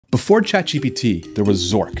Before ChatGPT, there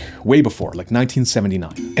was Zork, way before, like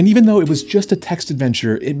 1979. And even though it was just a text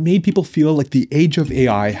adventure, it made people feel like the age of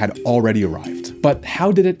AI had already arrived. But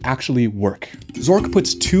how did it actually work? Zork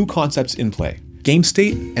puts two concepts in play: game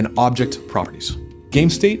state and object properties. Game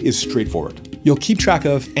state is straightforward. You'll keep track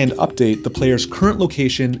of and update the player's current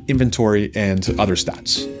location, inventory, and other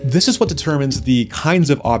stats. This is what determines the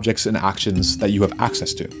kinds of objects and actions that you have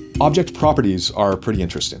access to. Object properties are pretty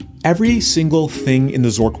interesting. Every single thing in the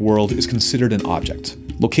Zork world is considered an object.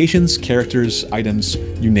 Locations, characters, items,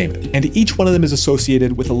 you name it. And each one of them is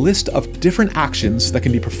associated with a list of different actions that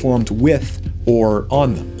can be performed with or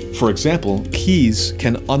on them. For example, keys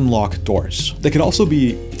can unlock doors. They can also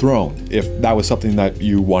be thrown if that was something that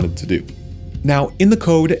you wanted to do. Now, in the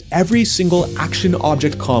code, every single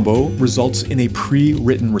action-object combo results in a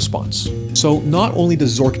pre-written response. So not only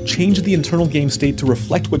does Zork change the internal game state to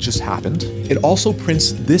reflect what just happened, it also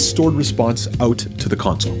prints this stored response out to the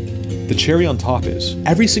console. The cherry on top is,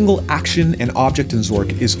 every single action and object in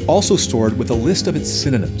Zork is also stored with a list of its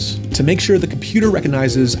synonyms to make sure the computer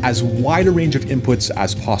recognizes as wide a range of inputs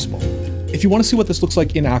as possible. If you want to see what this looks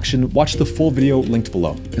like in action, watch the full video linked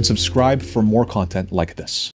below and subscribe for more content like this.